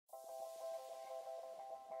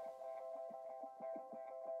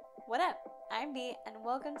What up? I'm Bea, and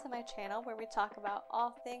welcome to my channel where we talk about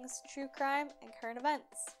all things true crime and current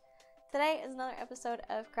events. Today is another episode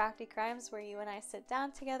of Crafty Crimes where you and I sit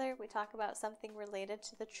down together, we talk about something related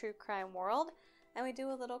to the true crime world, and we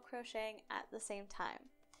do a little crocheting at the same time.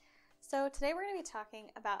 So today we're going to be talking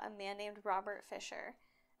about a man named Robert Fisher.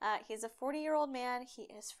 He's a 40-year-old man. He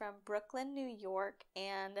is from Brooklyn, New York,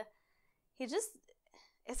 and he just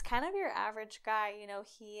is kind of your average guy. You know,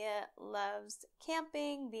 he loves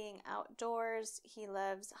camping, being outdoors. He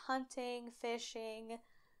loves hunting, fishing,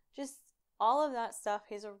 just all of that stuff.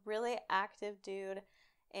 He's a really active dude,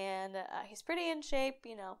 and he's pretty in shape.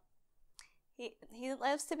 You know, he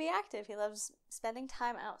loves to be active. He loves spending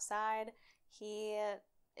time outside. He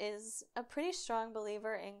is a pretty strong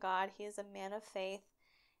believer in God. He is a man of faith,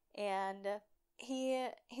 and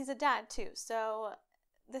he's a dad too. So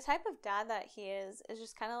the type of dad that he is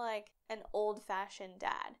just kind of like an old-fashioned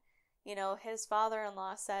dad. You know, his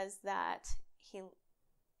father-in-law says that he's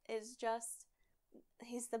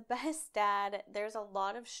the best dad. There's a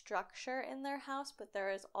lot of structure in their house, but there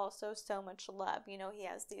is also so much love. You know, he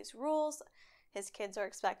has these rules. His kids are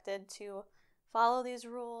expected to follow these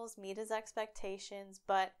rules, meet his expectations,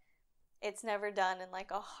 but it's never done in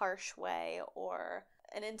like a harsh way or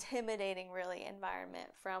an intimidating, really,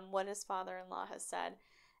 environment from what his father-in-law has said.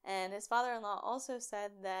 And his father-in-law also said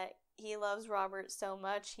that he loves Robert so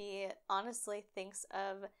much, he honestly thinks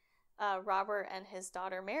of Robert and his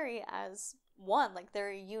daughter Mary as one, like they're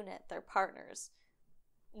a unit, they're partners.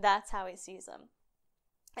 That's how he sees them.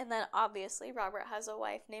 And then obviously Robert has a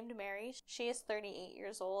wife named Mary. She is 38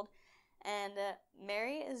 years old, and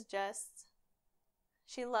Mary is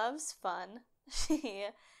she loves fun. She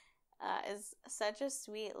is such a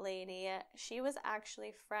sweet lady. She was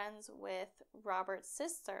actually friends with Robert's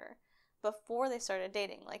sister before they started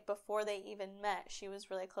dating. Like before they even met, she was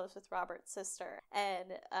really close with Robert's sister.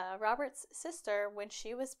 And Robert's sister, when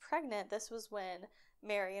she was pregnant, this was when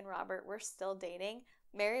Mary and Robert were still dating.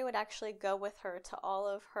 Mary would actually go with her to all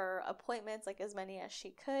of her appointments, like as many as she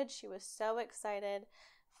could. She was so excited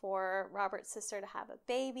for Robert's sister to have a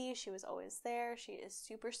baby. She was always there. She is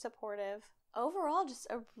super supportive. Overall, just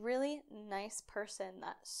a really nice person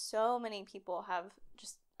that so many people have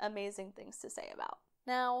just amazing things to say about.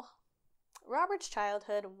 Now, Robert's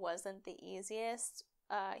childhood wasn't the easiest.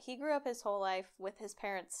 He grew up his whole life with his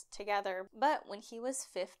parents together, but when he was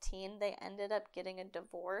 15, they ended up getting a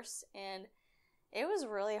divorce, and it was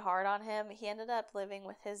really hard on him. He ended up living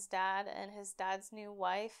with his dad and his dad's new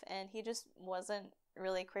wife, and he just wasn't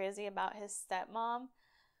really crazy about his stepmom.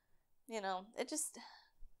 You know,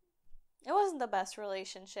 it wasn't the best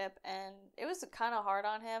relationship, and it was kind of hard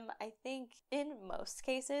on him. I think in most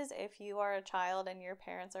cases, if you are a child and your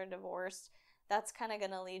parents are divorced, that's kind of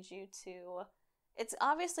going to lead you to, it's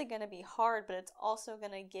obviously going to be hard, but it's also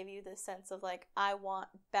going to give you this sense of like, I want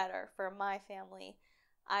better for my family.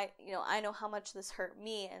 I know how much this hurt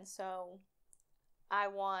me, and so I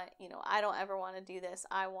don't ever want to do this.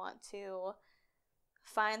 I want to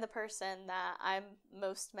find the person that I'm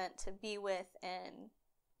most meant to be with and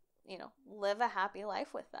live a happy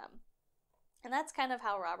life with them. And that's kind of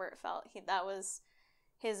how Robert felt. That was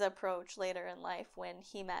his approach later in life when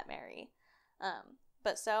he met Mary.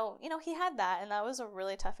 But so, he had that, and that was a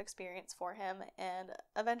really tough experience for him. And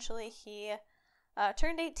eventually he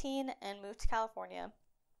turned 18 and moved to California,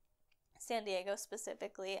 San Diego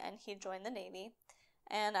specifically, and he joined the Navy.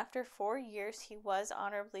 And after 4 years, he was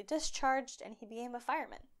honorably discharged, and he became a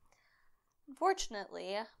fireman.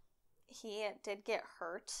 Unfortunately, he did get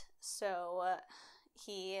hurt, so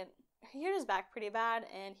he hurt his back pretty bad,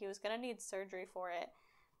 and he was going to need surgery for it.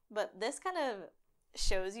 But this kind of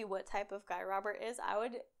shows you what type of guy Robert is. I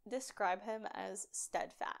would describe him as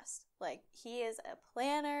steadfast. Like, he is a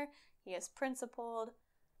planner, he is principled,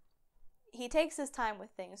 he takes his time with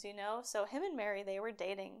things, So him and Mary, they were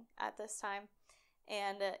dating at this time,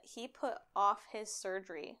 and he put off his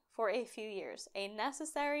surgery for a few years, a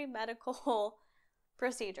necessary medical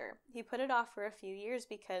procedure. He put it off for a few years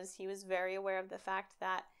because he was very aware of the fact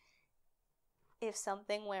that if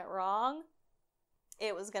something went wrong,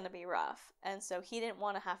 it was going to be rough. And so he didn't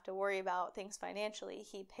want to have to worry about things financially.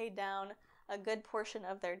 He paid down a good portion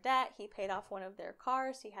of their debt. He paid off one of their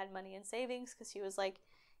cars. He had money in savings because he was like,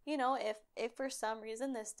 if for some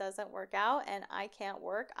reason this doesn't work out and I can't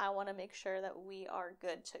work, I want to make sure that we are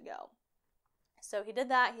good to go. So he did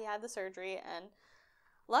that. He had the surgery, and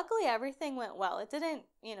luckily everything went well. It didn't,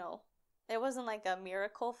 it wasn't like a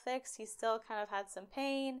miracle fix. He still kind of had some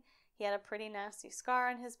pain. He had a pretty nasty scar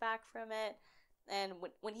on his back from it. And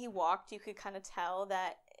when he walked, you could kind of tell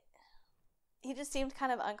that he just seemed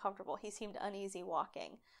kind of uncomfortable. He seemed uneasy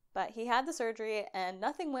walking. But he had the surgery and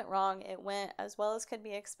nothing went wrong. It went as well as could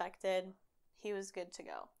be expected. He was good to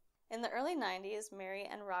go. In the early 90s, Mary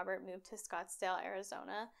and Robert moved to Scottsdale,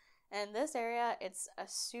 Arizona. And this area, it's a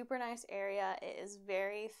super nice area. It is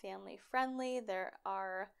very family friendly. There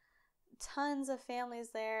are tons of families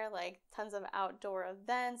there, like tons of outdoor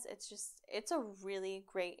events. It's a really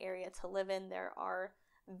great area to live in. There are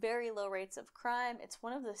very low rates of crime. It's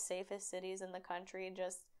one of the safest cities in the country.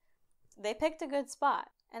 They picked a good spot.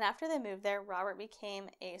 And after they moved there, Robert became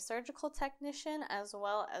a surgical technician as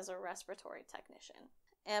well as a respiratory technician.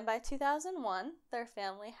 And by 2001, their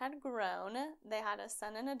family had grown. They had a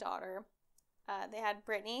son and a daughter. They had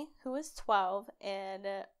Brittany, who was 12, and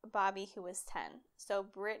Bobby, who was 10. So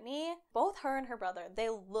Brittany, both her and her brother, they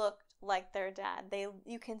looked like their dad.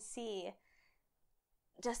 You can see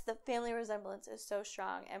just the family resemblance is so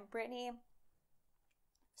strong. And Brittany,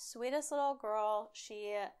 sweetest little girl,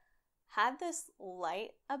 she had this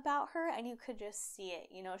light about her, and you could just see it.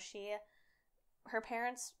 You know, her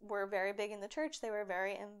parents were very big in the church. They were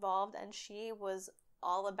very involved, and she was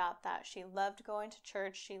all about that. She loved going to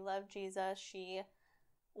church. She loved Jesus. She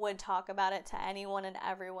would talk about it to anyone and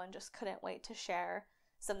everyone, just couldn't wait to share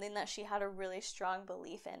something that she had a really strong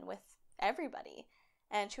belief in with everybody.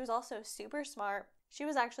 And she was also super smart. She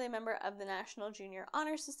was actually a member of the National Junior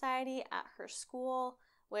Honor Society at her school,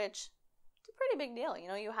 which is a pretty big deal. You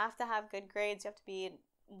know, you have to have good grades. You have to be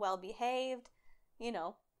well behaved. You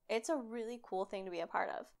know, it's a really cool thing to be a part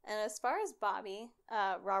of. And as far as Bobby,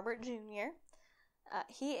 Robert Jr.,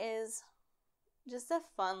 he is just a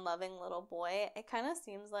fun-loving little boy. It kind of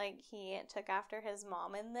seems like he took after his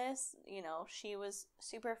mom in this. You know, she was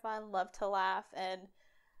super fun, loved to laugh, and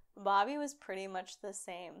Bobby was pretty much the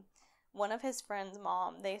same. One of his friends'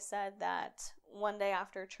 mom, they said that one day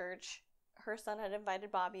after church, her son had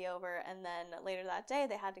invited Bobby over, and then later that day,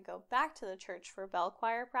 they had to go back to the church for bell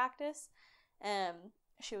choir practice.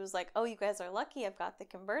 She was like, oh, you guys are lucky, I've got the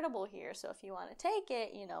convertible here, so if you want to take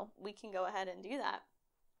it, you know, we can go ahead and do that.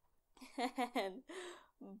 And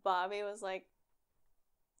Bobby was like,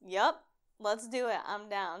 yep, let's do it, I'm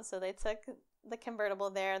down. So they took the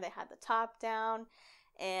convertible there, they had the top down,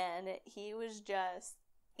 and he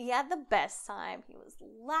had the best time. He was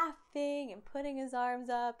laughing and putting his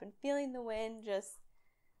arms up and feeling the wind.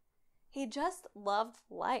 He just loved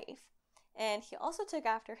life. And he also took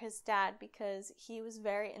after his dad because he was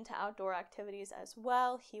very into outdoor activities as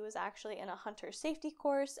well. He was actually in a hunter safety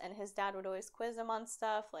course, and his dad would always quiz him on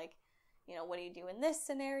stuff like, you know, what do you do in this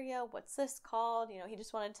scenario? What's this called? You know, he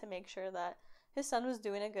just wanted to make sure that his son was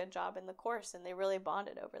doing a good job in the course, and they really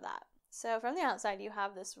bonded over that. So from the outside, you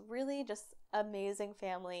have this really just amazing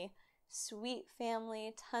family, sweet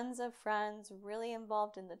family, tons of friends, really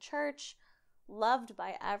involved in the church, loved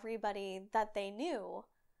by everybody that they knew.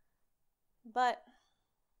 But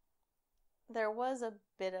there was a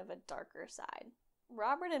bit of a darker side.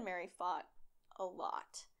 Robert and Mary fought a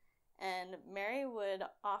lot, and Mary would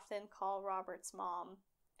often call Robert's mom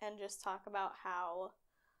and just talk about how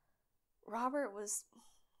Robert was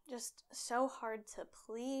just so hard to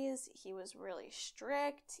please. He was really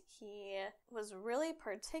strict. He was really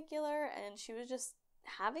particular, and she was just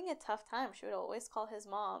having a tough time. She would always call his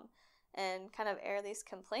mom and kind of air these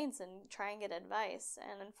complaints and try and get advice.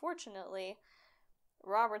 And unfortunately,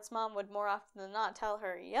 Robert's mom would more often than not tell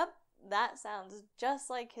her, yep, that sounds just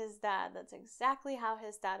like his dad. That's exactly how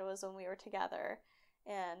his dad was when we were together.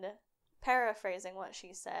 And paraphrasing what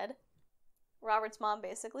she said, Robert's mom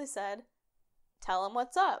basically said, tell him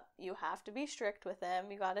what's up. You have to be strict with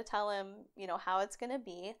him. You got to tell him, you know, how it's going to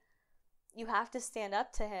be. You have to stand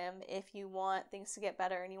up to him if you want things to get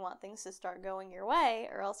better and you want things to start going your way,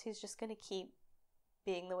 or else he's just going to keep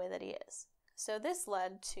being the way that he is. So this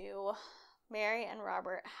led to Mary and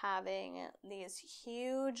Robert having these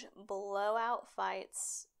huge blowout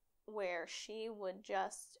fights where she would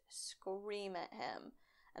just scream at him,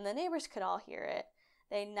 and the neighbors could all hear it.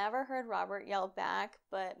 They never heard Robert yell back,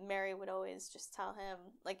 but Mary would always just tell him,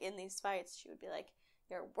 like in these fights, she would be like,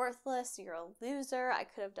 you're worthless, you're a loser, I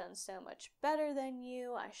could have done so much better than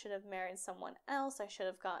you, I should have married someone else, I should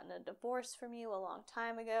have gotten a divorce from you a long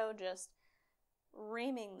time ago, just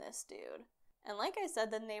reaming this dude. And like I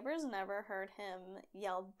said, the neighbors never heard him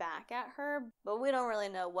yell back at her, but we don't really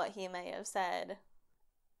know what he may have said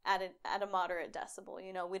at a moderate decibel.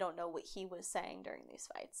 You know, we don't know what he was saying during these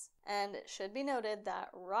fights. And it should be noted that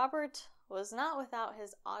Robert was not without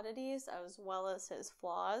his oddities as well as his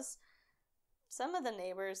flaws. Some of the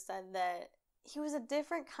neighbors said that he was a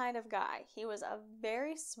different kind of guy. He was a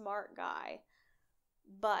very smart guy,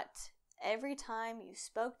 but every time you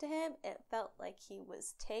spoke to him, it felt like he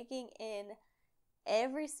was taking in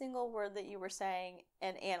every single word that you were saying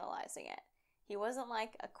and analyzing it. He wasn't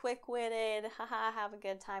like a quick-witted, haha, have a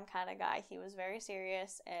good time kind of guy. He was very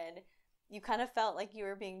serious, and you kind of felt like you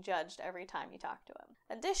were being judged every time you talked to him.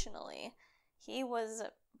 Additionally, he was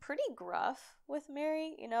pretty gruff with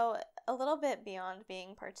Mary, you know, a little bit beyond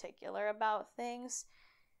being particular about things.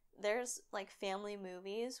 There's like family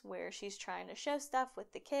movies where she's trying to show stuff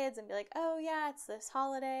with the kids and be like, oh yeah, it's this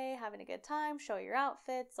holiday, having a good time, show your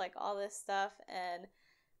outfits, like all this stuff, and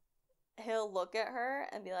he'll look at her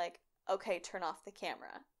and be like, okay, turn off the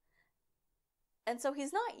camera. And so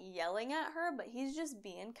he's not yelling at her, but he's just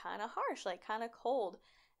being kind of harsh, like kind of cold.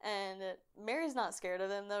 And Mary's not scared of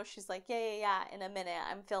him, though. She's like, yeah, in a minute,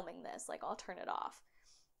 I'm filming this. Like, I'll turn it off.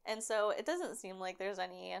 And so it doesn't seem like there's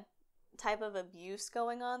any type of abuse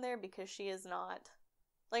going on there, because she is not,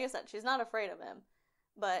 like I said, she's not afraid of him.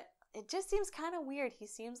 But it just seems kind of weird. He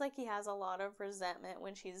seems like he has a lot of resentment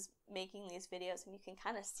when she's making these videos, and you can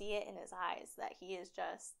kind of see it in his eyes that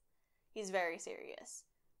he's very serious.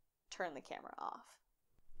 Turn the camera off.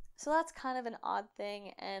 So that's kind of an odd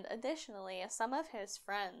thing. And additionally, some of his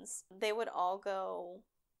friends, they would all go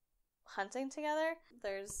hunting together.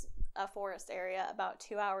 There's a forest area about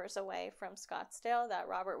 2 hours away from Scottsdale that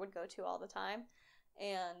Robert would go to all the time.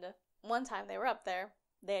 And one time they were up there,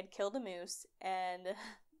 they had killed a moose, and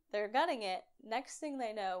they're gutting it. Next thing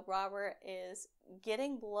they know, Robert is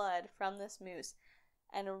getting blood from this moose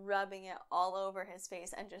and rubbing it all over his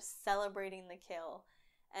face and just celebrating the kill.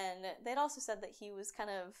 And they'd also said that he was kind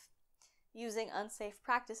of using unsafe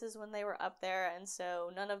practices when they were up there, and so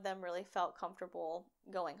none of them really felt comfortable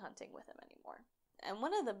going hunting with him anymore. And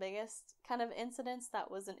one of the biggest kind of incidents that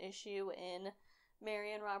was an issue in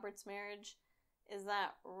Mary and Robert's marriage is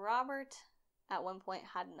that Robert at one point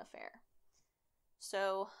had an affair.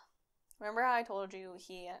 So remember how I told you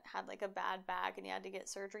he had like a bad back and he had to get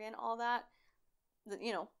surgery and all that?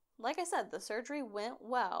 You know, like I said, the surgery went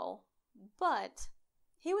well, but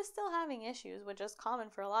he was still having issues, which is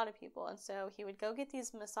common for a lot of people. And so he would go get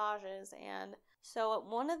these massages. And so at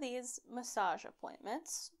one of these massage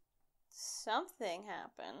appointments, something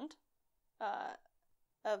happened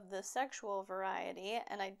of the sexual variety.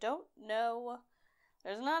 And I don't know,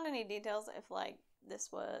 there's not any details if like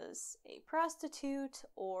this was a prostitute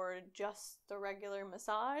or just the regular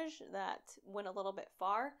massage that went a little bit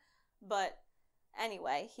far. But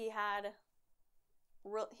anyway, he had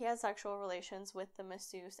sexual relations with the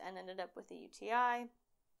masseuse and ended up with a UTI.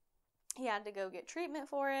 He had to go get treatment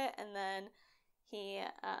for it, and then he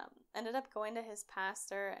ended up going to his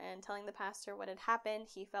pastor and telling the pastor what had happened.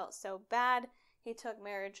 He felt so bad. He took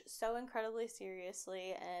marriage so incredibly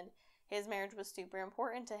seriously, and his marriage was super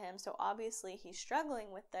important to him, so obviously he's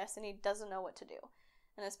struggling with this, and he doesn't know what to do.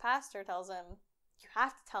 And his pastor tells him, you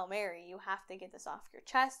have to tell Mary, you have to get this off your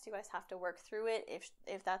chest, you guys have to work through it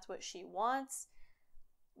if that's what she wants.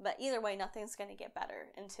 But either way, nothing's going to get better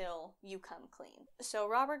until you come clean. So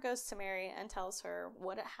Robert goes to Mary and tells her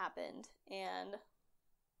what had happened, and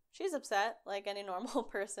she's upset like any normal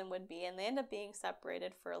person would be, and they end up being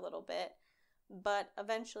separated for a little bit. But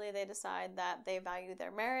eventually they decide that they value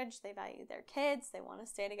their marriage, they value their kids, they want to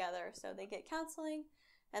stay together, so they get counseling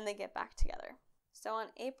and they get back together. So on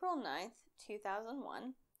April 9th,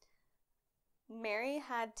 2001, Mary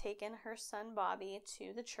had taken her son Bobby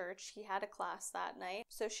to the church. He had a class that night,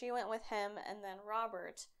 so she went with him, and then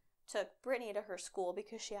Robert took Brittany to her school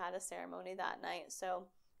because she had a ceremony that night. So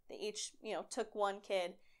they each, took one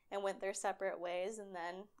kid and went their separate ways, and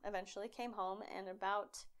then eventually came home. And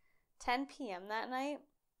about 10 p.m. that night,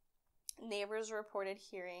 neighbors reported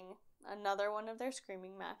hearing another one of their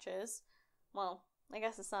screaming matches. Well, I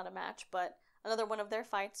guess it's not a match, but another one of their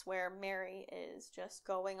fights where Mary is just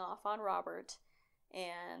going off on Robert,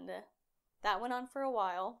 and that went on for a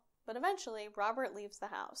while, but eventually Robert leaves the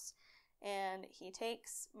house, and he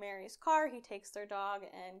takes Mary's car, he takes their dog,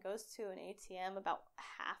 and goes to an ATM about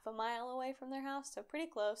half a mile away from their house, so pretty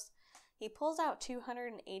close. He pulls out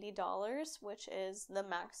 $280, which is the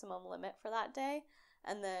maximum limit for that day,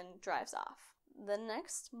 and then drives off. The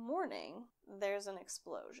next morning, there's an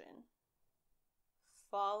explosion,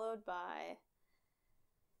 followed by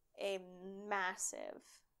a massive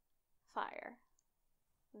fire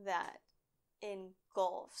that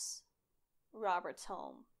engulfs Robert's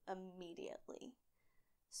home immediately.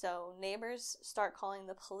 So neighbors start calling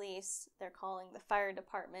the police, they're calling the fire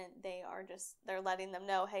department, they're letting them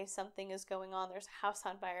know, hey, something is going on, there's a house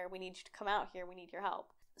on fire, we need you to come out here, we need your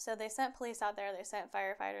help. So they sent police out there, they sent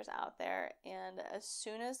firefighters out there, and as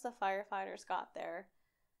soon as the firefighters got there,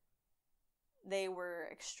 they were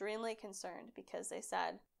extremely concerned because they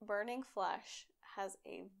said burning flesh has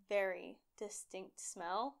a very distinct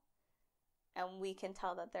smell, and we can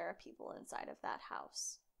tell that there are people inside of that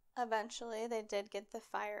house. Eventually, they did get the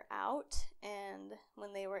fire out, and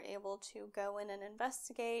when they were able to go in and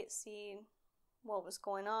investigate, see what was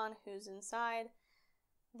going on, who's inside,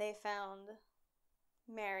 they found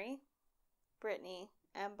Mary, Brittany,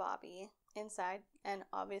 and Bobby inside, and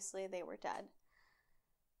obviously they were dead.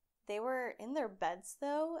 They were in their beds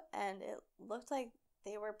though, and it looked like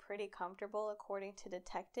they were pretty comfortable according to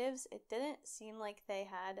detectives. It didn't seem like they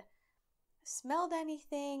had smelled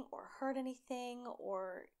anything or heard anything,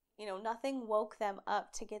 or, nothing woke them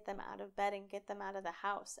up to get them out of bed and get them out of the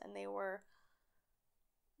house. And they were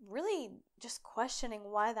really just questioning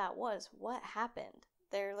why that was. What happened?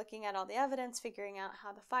 They're looking at all the evidence, figuring out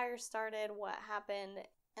how the fire started, what happened,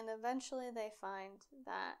 and eventually they find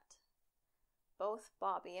that both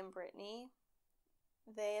Bobby and Brittany,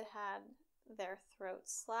 they had their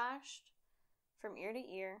throats slashed from ear to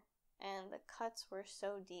ear, and the cuts were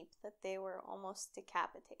so deep that they were almost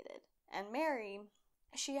decapitated. And Mary,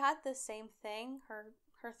 she had the same thing.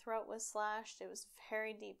 Her throat was slashed. It was a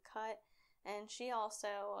very deep cut, and she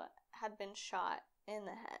also had been shot in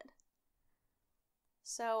the head.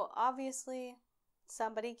 So obviously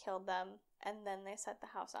somebody killed them, and then they set the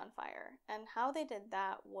house on fire. And how they did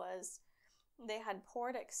that was they had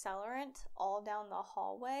poured accelerant all down the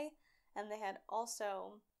hallway, and they had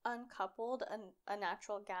also uncoupled a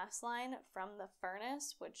natural gas line from the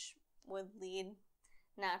furnace, which would lead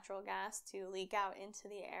natural gas to leak out into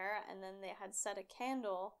the air, and then they had set a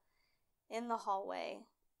candle in the hallway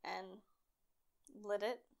and lit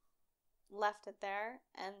it, left it there,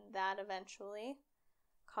 and that eventually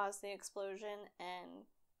caused the explosion and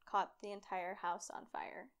caught the entire house on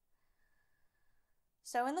fire.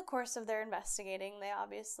 So in the course of their investigating, they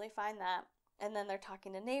obviously find that, and then they're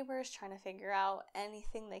talking to neighbors, trying to figure out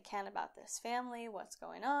anything they can about this family, what's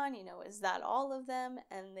going on, is that all of them?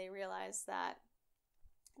 And they realize that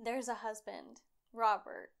there's a husband,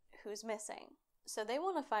 Robert, who's missing. So they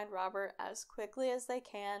want to find Robert as quickly as they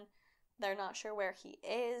can. They're not sure where he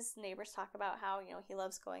is. Neighbors talk about how, he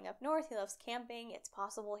loves going up north, he loves camping, it's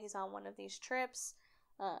possible he's on one of these trips.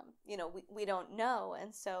 We don't know,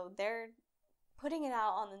 and so they're putting it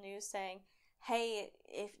out on the news saying, hey,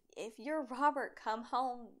 if you're Robert, come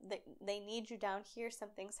home, they need you down here,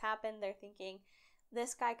 something's happened. They're thinking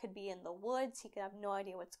this guy could be in the woods, he could have no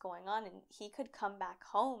idea what's going on, and he could come back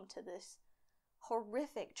home to this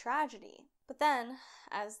horrific tragedy. But then,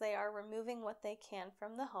 as they are removing what they can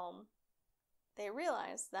from the home, they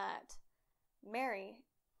realize that Mary,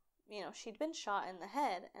 she'd been shot in the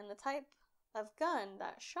head, and the type of gun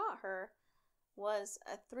that shot her was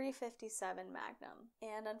a .357 Magnum.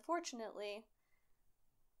 And unfortunately,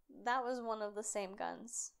 that was one of the same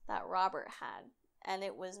guns that Robert had, and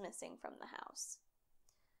it was missing from the house.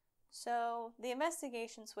 So the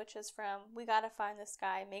investigation switches from, we gotta find this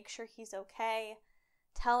guy, make sure he's okay,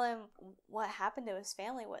 tell him what happened to his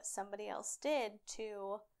family, what somebody else did,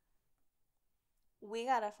 to, we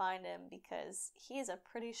gotta find him because he's a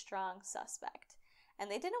pretty strong suspect. And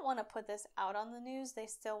they didn't want to put this out on the news. They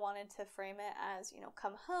still wanted to frame it as,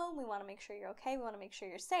 come home, we want to make sure you're okay, we want to make sure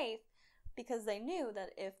you're safe, because they knew that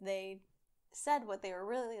if they said what they were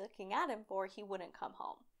really looking at him for, he wouldn't come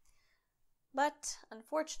home. But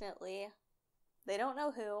unfortunately, they don't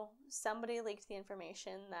know who. Somebody leaked the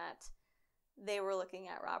information that they were looking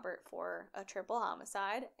at Robert for a triple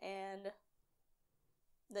homicide, and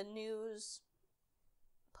the news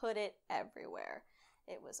put it everywhere.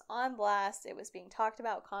 It was on blast, it was being talked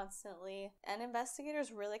about constantly, and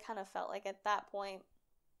investigators really kind of felt like at that point,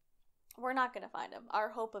 we're not going to find him. Our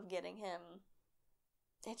hope of getting him,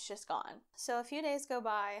 it's just gone. So a few days go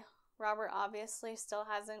by, Robert obviously still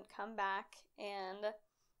hasn't come back, and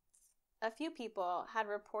a few people had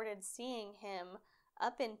reported seeing him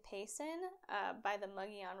up in Payson by the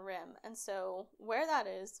Mogollon Rim. And so where that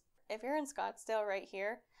is, if you're in Scottsdale right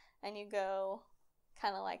here, and you go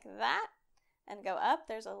kind of like that, and go up,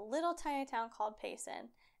 there's a little tiny town called Payson,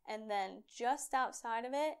 and then just outside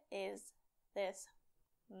of it is this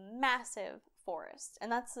massive forest,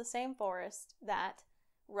 and that's the same forest that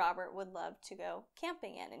Robert would love to go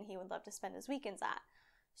camping in, and he would love to spend his weekends at.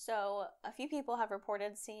 So a few people have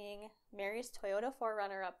reported seeing Mary's Toyota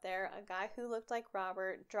 4Runner up there, a guy who looked like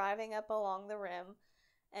Robert driving up along the rim,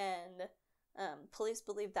 and police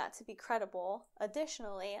believe that to be credible.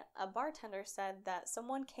 Additionally, a bartender said that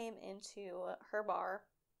someone came into her bar.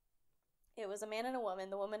 It was a man and a woman.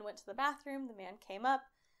 The woman went to the bathroom, the man came up,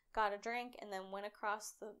 got a drink, and then went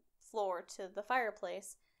across the floor to the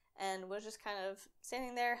fireplace and was just kind of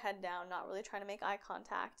standing there, head down, not really trying to make eye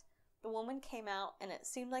contact. The woman came out, and it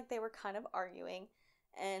seemed like they were kind of arguing,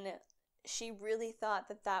 and she really thought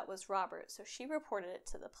that that was Robert, so she reported it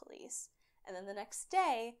to the police. And then the next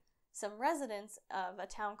day, some residents of a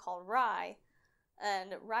town called Rye,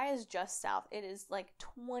 and Rye is just south, it is like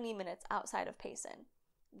 20 minutes outside of Payson.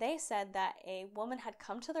 They said that a woman had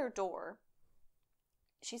come to their door.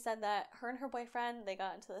 She said that her and her boyfriend, they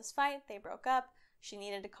got into this fight, they broke up, she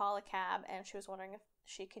needed to call a cab, and she was wondering if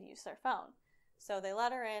she could use their phone. So they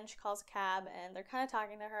let her in, she calls a cab, and they're kind of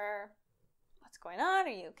talking to her. What's going on? Are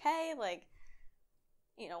you okay? Like,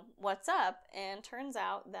 what's up? And turns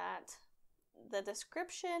out that the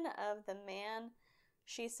description of the man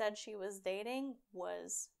she said she was dating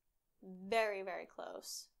was very, very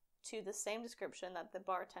close to the same description that the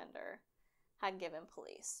bartender had given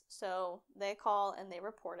police. So they call and they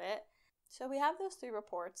report it. So we have those 3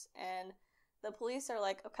 reports, and the police are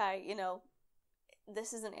like, okay,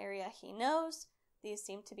 this is an area he knows. These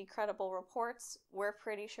seem to be credible reports. We're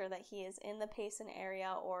pretty sure that he is in the Payson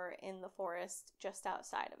area or in the forest just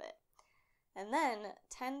outside of it. And then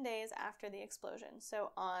 10 days after the explosion,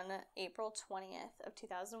 so on April 20th of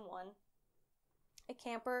 2001, a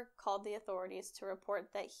camper called the authorities to report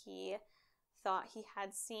that he thought he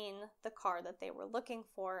had seen the car that they were looking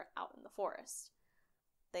for out in the forest.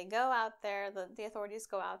 They go out there, the authorities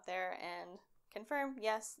go out there and confirm,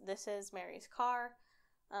 yes, this is Mary's car,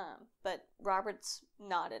 but Robert's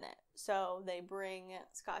not in it. So they bring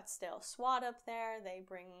Scottsdale SWAT up there, they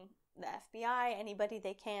bring the FBI, anybody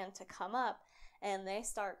they can to come up, and they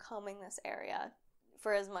start combing this area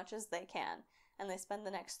for as much as they can. And they spend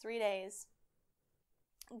the next 3 days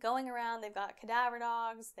going around. They've got cadaver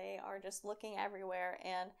dogs, they are just looking everywhere,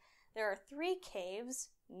 and there are 3 caves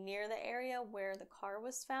near the area where the car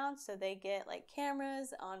was found, so they get like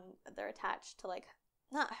cameras on, they're attached to like,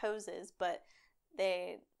 not hoses, but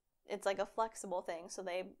it's like a flexible thing, so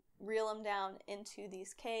they reel them down into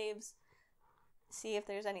these caves, see if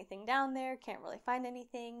there's anything down there. Can't really find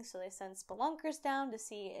anything, so they send spelunkers down to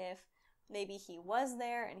see if maybe he was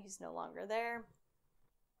there and he's no longer there.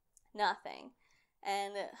 Nothing.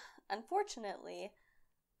 And unfortunately,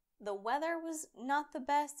 the weather was not the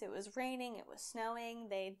best. It was raining, it was snowing,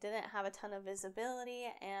 they didn't have a ton of visibility,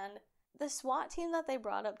 and the SWAT team that they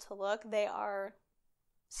brought up to look, they are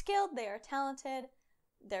skilled, they are talented,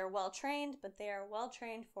 they're well trained, but they are well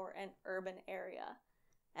trained for an urban area.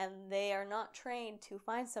 And they are not trained to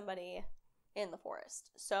find somebody in the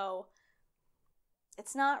forest. So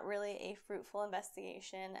it's not really a fruitful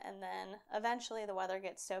investigation, and then eventually the weather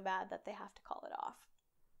gets so bad that they have to call it off.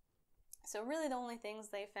 So really the only things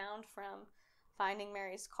they found from finding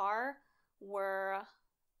Mary's car were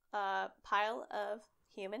a pile of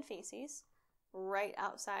human feces right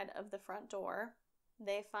outside of the front door.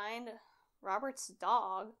 They find Robert's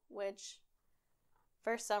dog, which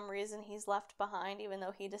for some reason he's left behind even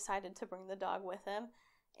though he decided to bring the dog with him,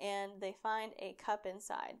 and they find a cup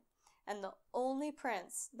inside. And the only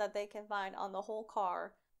prints that they can find on the whole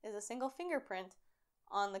car is a single fingerprint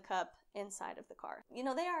on the cup inside of the car. They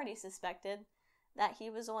already suspected that he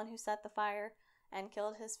was the one who set the fire and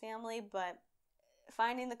killed his family, but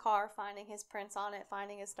finding the car, finding his prints on it,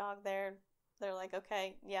 finding his dog there, they're like,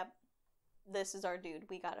 okay, yep, this is our dude,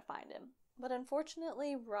 we gotta find him. But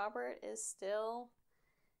unfortunately, Robert is still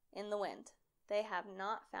in the wind. They have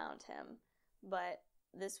not found him, but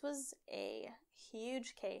this was a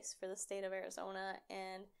huge case for the state of Arizona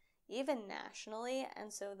and even nationally,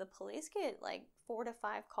 and so the police get like 4 to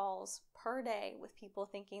 5 calls per day with people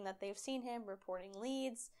thinking that they've seen him, reporting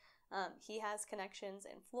leads. He has connections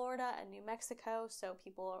in Florida and New Mexico, so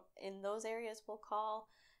people in those areas will call,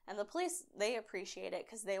 and the police, they appreciate it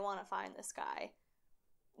because they want to find this guy.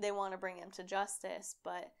 They want to bring him to justice,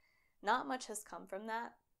 but not much has come from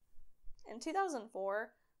that. In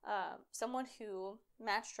 2004, someone who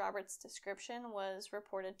matched Robert's description was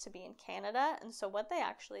reported to be in Canada, and so what they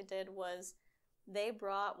actually did was they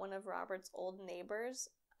brought one of Robert's old neighbors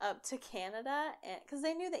up to Canada because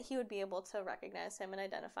they knew that he would be able to recognize him and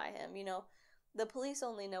identify him. The police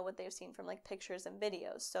only know what they've seen from like pictures and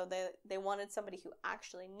videos, so they wanted somebody who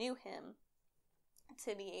actually knew him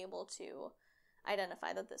to be able to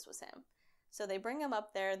identify that this was him. So they bring him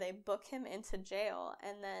up there, they book him into jail,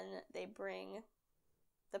 and then they bring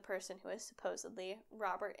the person who is supposedly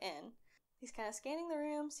Robert in. He's kind of scanning the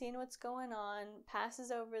room, seeing what's going on,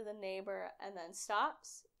 passes over the neighbor, and then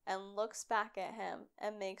stops and looks back at him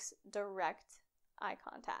and makes direct eye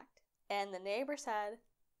contact. And the neighbor said,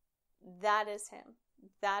 "That is him.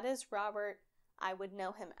 That is Robert. I would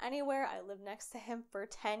know him anywhere. I lived next to him for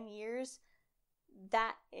 10 years.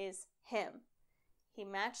 That is him." He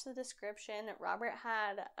matched the description. Robert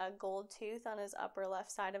had a gold tooth on his upper left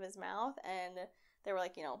side of his mouth, and They were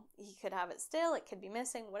like, he could have it still, it could be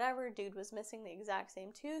missing, whatever. Dude was missing the exact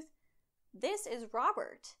same tooth. This is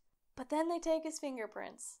Robert. But then they take his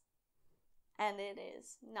fingerprints, and it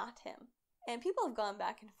is not him. And people have gone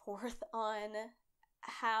back and forth on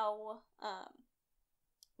how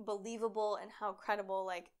believable and how credible,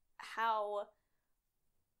 like how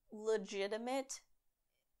legitimate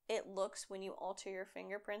it looks when you alter your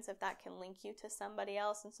fingerprints, if that can link you to somebody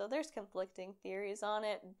else. And so there's conflicting theories on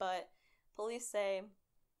it, but police say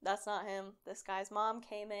that's not him. This guy's mom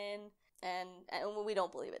came in, and we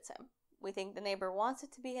don't believe it's him. We think the neighbor wants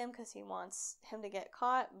it to be him because he wants him to get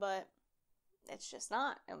caught, but it's just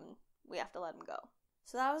not, and we have to let him go.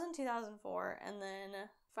 So that was in 2004, and then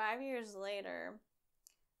 5 years later,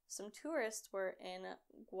 some tourists were in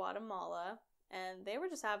Guatemala, and they were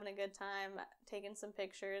just having a good time, taking some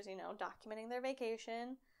pictures, documenting their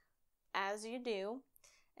vacation, as you do.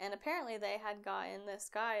 And apparently they had gotten this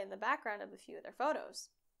guy in the background of a few of their photos.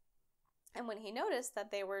 And when he noticed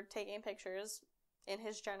that they were taking pictures in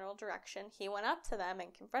his general direction, he went up to them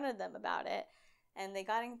and confronted them about it. And they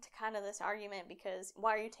got into kind of this argument because,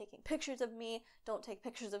 why are you taking pictures of me? Don't take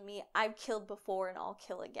pictures of me. I've killed before and I'll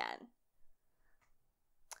kill again.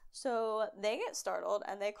 So they get startled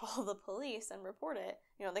and they call the police and report it.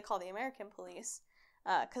 They call the American police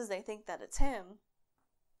because they think that it's him.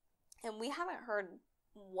 And we haven't heard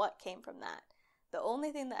what came from that. The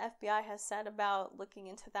only thing the FBI has said about looking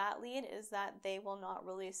into that lead is that they will not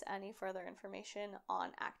release any further information on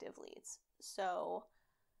active leads. So,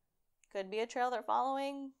 could be a trail they're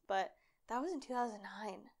following, but that was in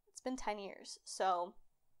 2009. It's been 10 years. So,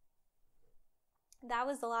 that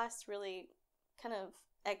was the last really kind of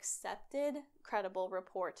accepted, credible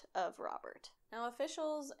report of Robert. Now,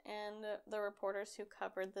 officials and the reporters who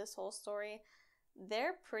covered this whole story,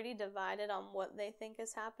 they're pretty divided on what they think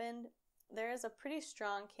has happened. There is a pretty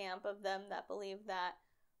strong camp of them that believe that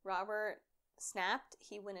Robert snapped,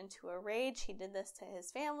 he went into a rage, he did this to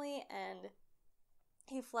his family, and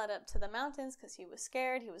he fled up to the mountains because he was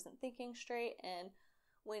scared, he wasn't thinking straight, and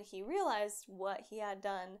when he realized what he had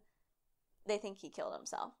done, they think he killed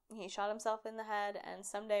himself. He shot himself in the head, and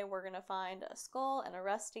someday we're going to find a skull and a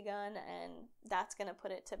rusty gun, and that's going to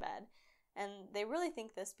put it to bed. And they really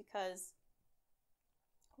think this because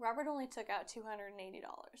Robert only took out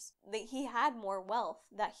 $280. He had more wealth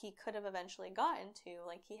that he could have eventually gotten to.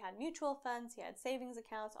 Like, he had mutual funds, he had savings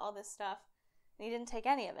accounts, all this stuff, and he didn't take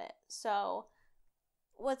any of it. So,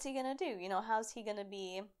 what's he going to do? How's he going to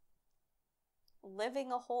be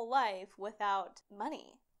living a whole life without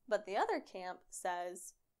money? But the other camp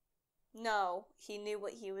says, no, he knew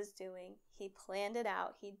what he was doing. He planned it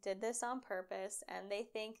out. He did this on purpose. And they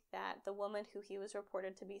think that the woman who he was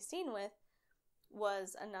reported to be seen with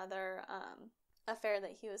was another affair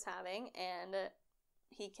that he was having. And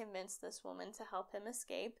he convinced this woman to help him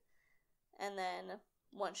escape. And then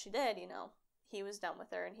once she did, he was done with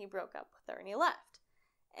her and he broke up with her and he left.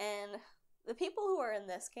 And the people who are in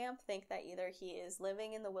this camp think that either he is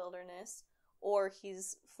living in the wilderness or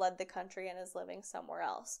he's fled the country and is living somewhere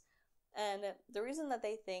else. And the reason that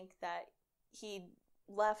they think that he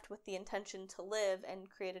left with the intention to live and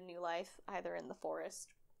create a new life, either in the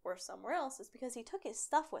forest or somewhere else, is because he took his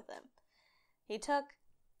stuff with him. He took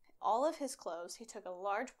all of his clothes, he took a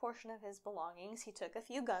large portion of his belongings, he took a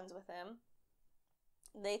few guns with him.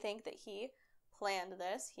 They think that he planned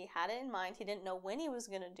this, he had it in mind, he didn't know when he was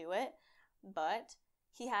going to do it, but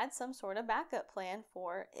he had some sort of backup plan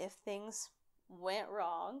for if things went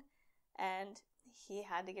wrong, and he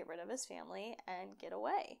had to get rid of his family and get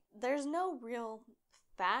away. There's no real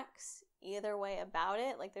facts either way about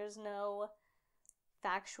it. Like, there's no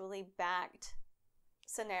factually backed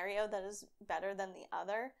scenario that is better than the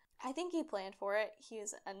other. I think he planned for it.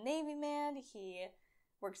 He's a Navy man. He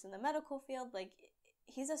works in the medical field. Like,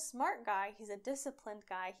 he's a smart guy. He's a disciplined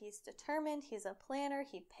guy. He's determined. He's a planner.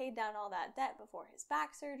 He paid down all that debt before his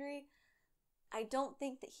back surgery. I don't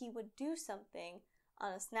think that he would do something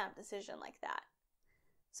on a snap decision like that.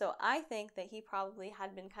 So I think that he probably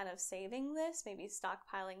had been kind of saving this, maybe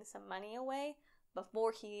stockpiling some money away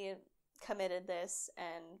before he committed this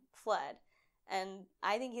and fled. And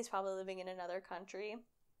I think he's probably living in another country.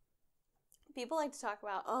 People like to talk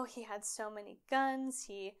about, oh, he had so many guns,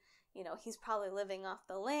 he's probably living off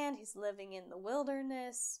the land, he's living in the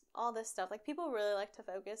wilderness, all this stuff. Like, people really like to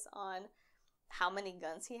focus on how many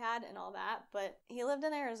guns he had and all that, but he lived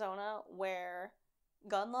in Arizona where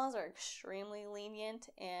gun laws are extremely lenient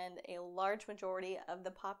and a large majority of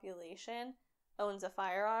the population owns a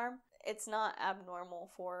firearm. It's not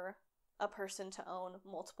abnormal for a person to own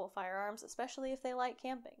multiple firearms, especially if they like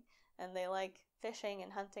camping and they like fishing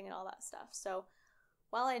and hunting and all that stuff. So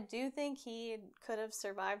while I do think he could have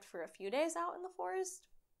survived for a few days out in the forest,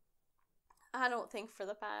 I don't think for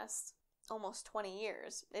the past almost 20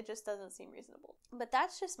 years. It just doesn't seem reasonable. But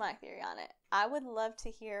that's just my theory on it. I would love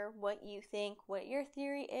to hear what you think, what your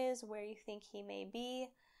theory is, where you think he may be,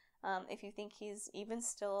 if you think he's even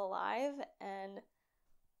still alive, and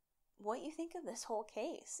what you think of this whole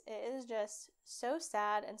case. It is just so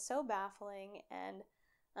sad and so baffling, and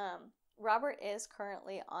Robert is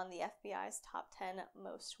currently on the FBI's top 10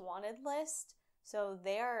 most wanted list, so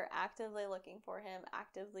they are actively looking for him,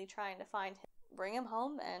 actively trying to find him, bring him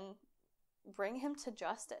home, and bring him to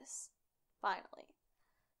justice, finally.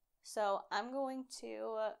 So I'm going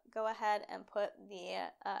to go ahead and put the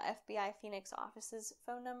FBI Phoenix office's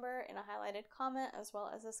phone number in a highlighted comment, as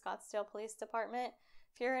well as the Scottsdale Police Department.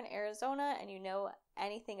 If you're in Arizona and you know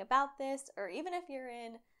anything about this, or even if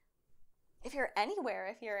you're anywhere,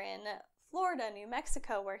 if you're in Florida, New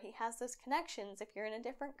Mexico, where he has those connections, if you're in a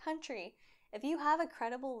different country, if you have a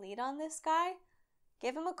credible lead on this guy,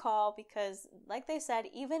 give him a call, because like they said,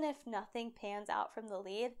 even if nothing pans out from the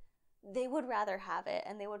lead, they would rather have it,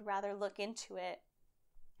 and they would rather look into it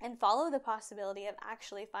and follow the possibility of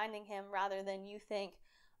actually finding him, rather than you think,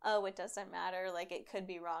 oh, it doesn't matter, like it could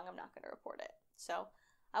be wrong, I'm not going to report it. So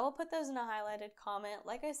I will put those in a highlighted comment.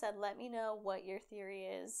 Like I said, let me know what your theory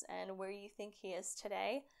is and where you think he is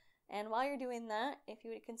today. And while you're doing that, if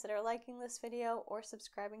you would consider liking this video or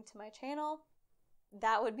subscribing to my channel,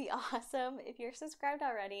 that would be awesome. If you're subscribed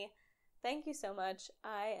already, thank you so much.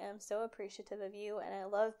 I am so appreciative of you, and I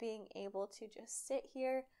love being able to just sit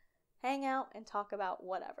here, hang out, and talk about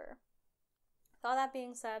whatever. With all that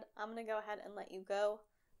being said, I'm going to go ahead and let you go.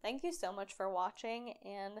 Thank you so much for watching,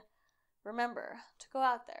 and remember to go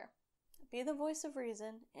out there, be the voice of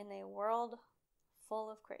reason in a world full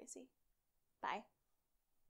of crazy. Bye.